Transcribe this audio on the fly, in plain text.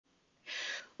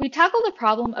we tackle the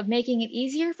problem of making it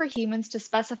easier for humans to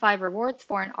specify rewards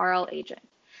for an RL agent.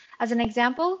 As an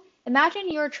example, imagine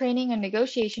you are training a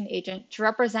negotiation agent to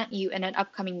represent you in an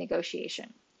upcoming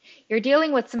negotiation. You're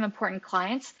dealing with some important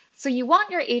clients, so you want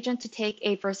your agent to take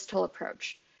a versatile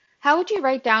approach. How would you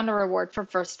write down a reward for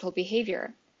versatile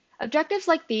behavior? Objectives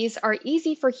like these are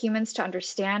easy for humans to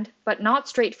understand, but not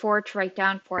straightforward to write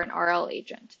down for an RL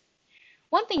agent.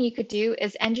 One thing you could do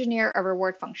is engineer a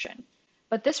reward function,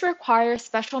 but this requires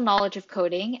special knowledge of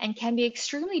coding and can be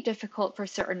extremely difficult for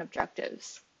certain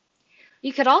objectives.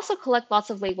 You could also collect lots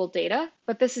of labeled data,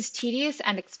 but this is tedious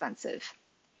and expensive.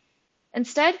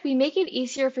 Instead, we make it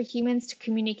easier for humans to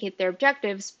communicate their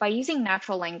objectives by using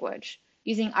natural language,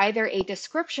 using either a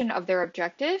description of their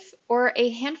objective or a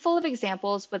handful of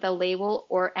examples with a label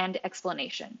or and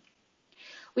explanation.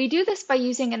 We do this by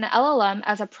using an LLM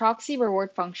as a proxy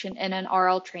reward function in an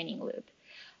RL training loop.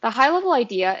 The high-level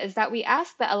idea is that we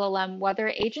ask the LLM whether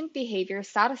agent behavior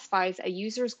satisfies a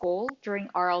user's goal during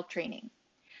RL training.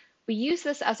 We use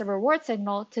this as a reward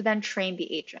signal to then train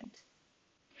the agent.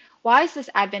 Why is this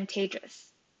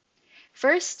advantageous?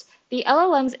 First, the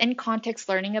LLM's in-context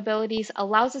learning abilities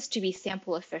allows us to be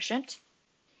sample efficient.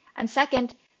 And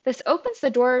second, this opens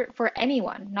the door for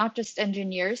anyone, not just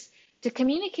engineers, to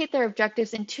communicate their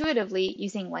objectives intuitively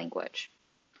using language.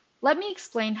 Let me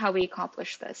explain how we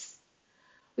accomplish this.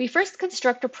 We first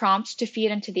construct a prompt to feed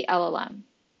into the LLM.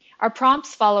 Our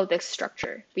prompts follow this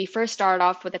structure. We first start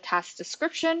off with a task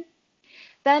description,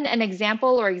 then an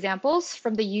example or examples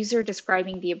from the user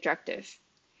describing the objective.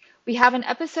 We have an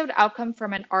episode outcome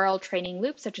from an RL training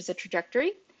loop, such as a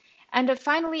trajectory, and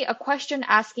finally a question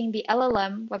asking the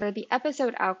LLM whether the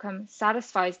episode outcome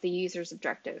satisfies the user's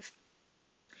objective.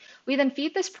 We then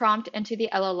feed this prompt into the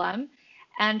LLM,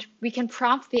 and we can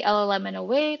prompt the LLM in a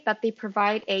way that they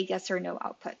provide a yes or no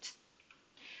output.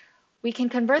 We can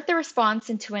convert the response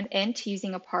into an int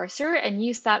using a parser and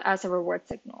use that as a reward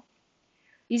signal.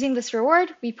 Using this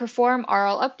reward, we perform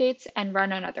RL updates and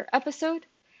run another episode,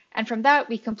 and from that,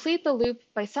 we complete the loop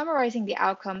by summarizing the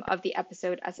outcome of the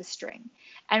episode as a string,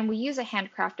 and we use a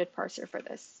handcrafted parser for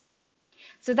this.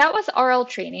 So that was RL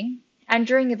training, and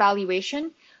during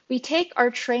evaluation, we take our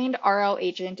trained RL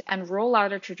agent and roll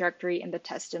out a trajectory in the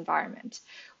test environment.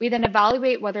 We then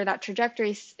evaluate whether that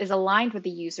trajectory is aligned with the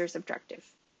user's objective.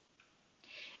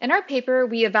 In our paper,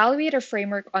 we evaluate a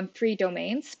framework on 3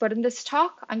 domains, but in this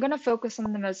talk, I'm going to focus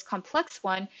on the most complex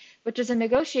one, which is a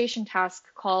negotiation task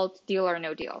called Deal or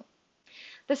No Deal.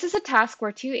 This is a task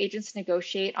where 2 agents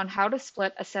negotiate on how to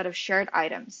split a set of shared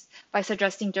items by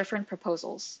suggesting different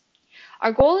proposals.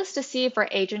 Our goal is to see if our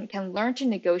agent can learn to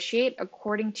negotiate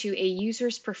according to a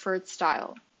user's preferred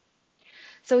style.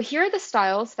 So here are the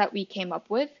styles that we came up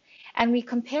with, and we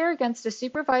compare against a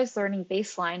supervised learning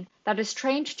baseline that is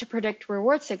trained to predict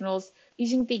reward signals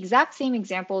using the exact same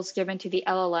examples given to the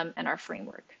LLM in our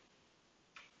framework.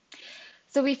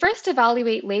 So we first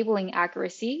evaluate labeling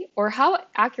accuracy, or how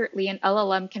accurately an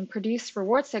LLM can produce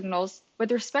reward signals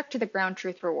with respect to the ground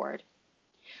truth reward.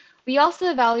 We also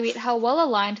evaluate how well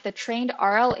aligned the trained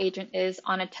RL agent is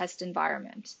on a test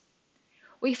environment.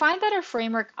 We find that our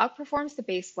framework outperforms the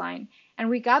baseline, and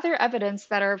we gather evidence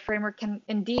that our framework can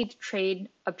indeed train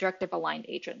objective-aligned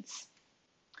agents.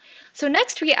 So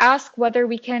next, we ask whether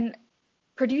we can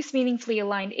produce meaningfully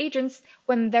aligned agents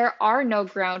when there are no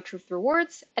ground truth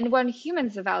rewards and when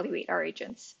humans evaluate our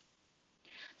agents.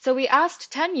 So we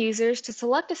asked 10 users to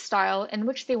select a style in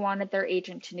which they wanted their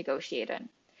agent to negotiate in.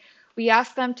 We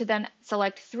asked them to then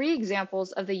select 3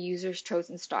 examples of the user's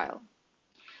chosen style.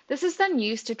 This is then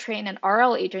used to train an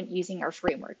RL agent using our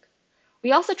framework.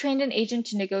 We also trained an agent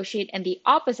to negotiate in the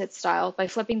opposite style by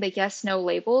flipping the yes/no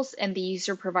labels in the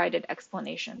user-provided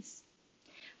explanations.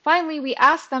 Finally, we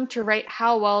asked them to rate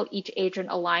how well each agent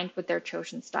aligned with their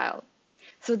chosen style.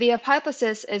 So the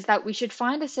hypothesis is that we should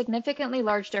find a significantly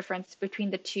large difference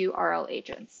between the 2 RL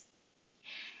agents.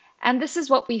 And this is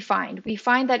what we find. We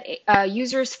find that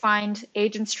users find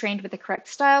agents trained with the correct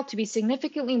style to be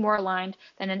significantly more aligned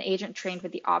than an agent trained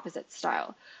with the opposite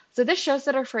style. So this shows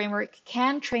that our framework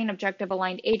can train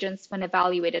objective-aligned agents when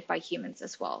evaluated by humans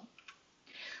as well.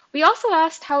 We also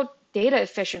asked how data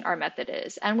efficient our method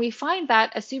is, and we find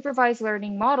that a supervised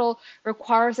learning model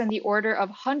requires in the order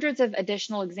of hundreds of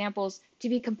additional examples to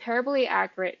be comparably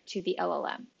accurate to the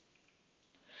LLM.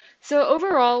 So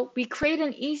overall, we create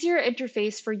an easier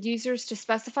interface for users to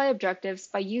specify objectives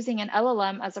by using an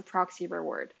LLM as a proxy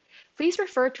reward. Please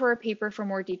refer to our paper for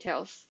more details.